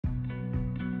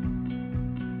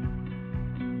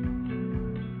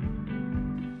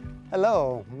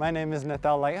Hello, my name is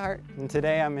Nathal Lightheart, and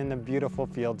today I'm in the beautiful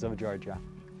fields of Georgia.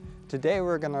 Today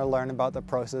we're going to learn about the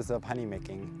process of honey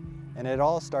making, and it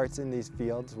all starts in these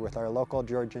fields with our local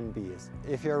Georgian bees.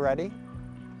 If you're ready,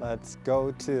 let's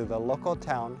go to the local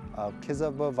town of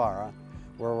Khizabavra,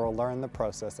 where we'll learn the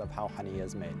process of how honey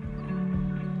is made.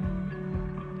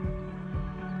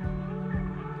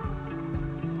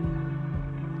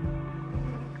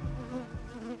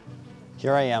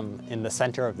 Here I am in the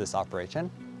center of this operation.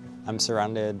 I'm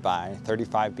surrounded by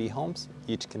 35 bee homes,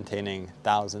 each containing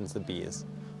thousands of bees,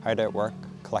 hard at work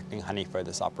collecting honey for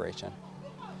this operation.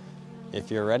 If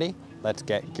you're ready, let's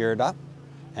get geared up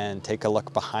and take a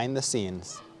look behind the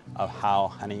scenes of how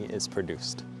honey is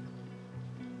produced.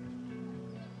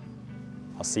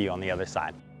 I'll see you on the other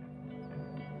side.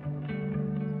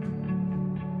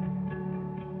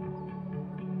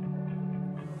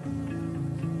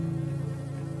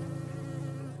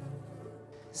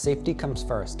 Safety comes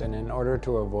first, and in order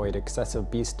to avoid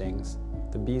excessive bee stings,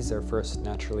 the bees are first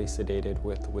naturally sedated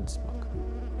with wood smoke.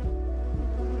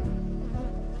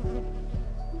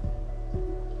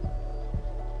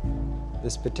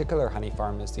 This particular honey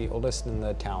farm is the oldest in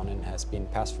the town and has been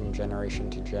passed from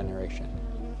generation to generation.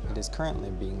 It is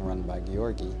currently being run by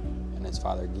Georgi and his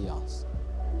father Gios.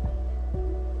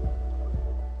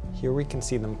 Here we can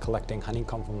see them collecting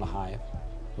honeycomb from the hive,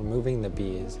 removing the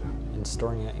bees, and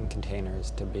storing it in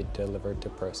containers to be delivered to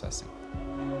processing.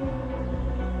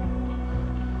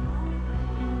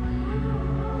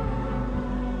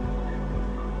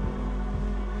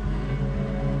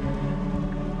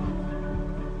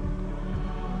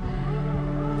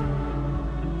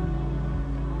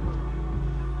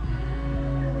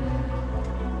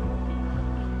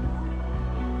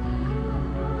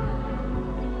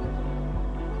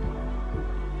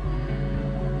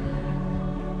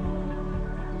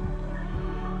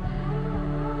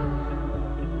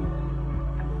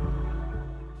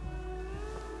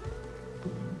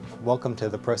 Welcome to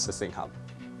the processing hub.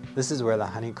 This is where the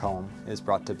honeycomb is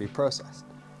brought to be processed.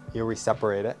 Here we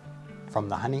separate it from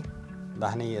the honey. The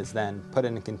honey is then put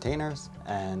in containers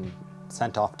and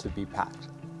sent off to be packed.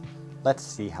 Let's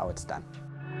see how it's done.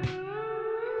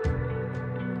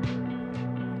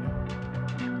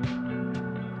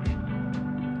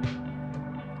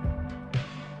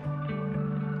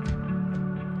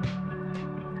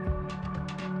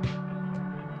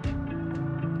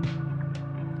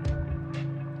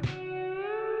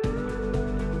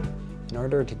 In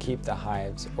order to keep the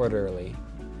hives orderly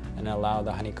and allow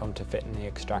the honeycomb to fit in the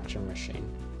extraction machine,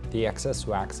 the excess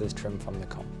wax is trimmed from the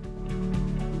comb.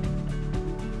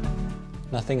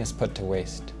 Nothing is put to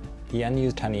waste. The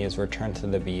unused honey is returned to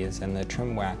the bees, and the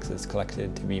trim wax is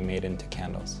collected to be made into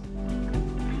candles.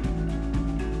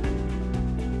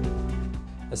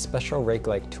 A special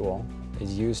rake-like tool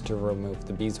is used to remove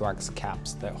the beeswax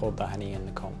caps that hold the honey in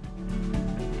the comb.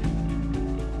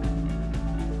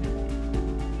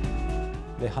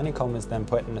 The honeycomb is then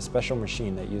put in a special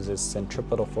machine that uses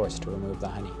centripetal force to remove the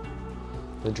honey.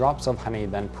 The drops of honey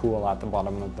then pool at the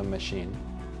bottom of the machine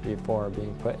before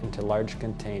being put into large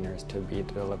containers to be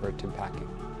delivered to packing.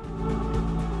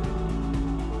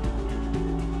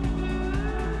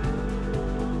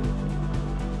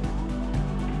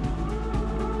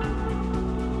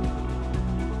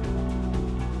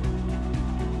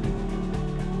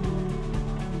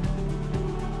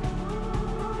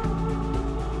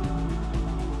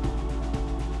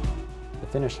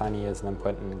 The finished honey is then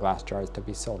put in glass jars to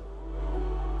be sold.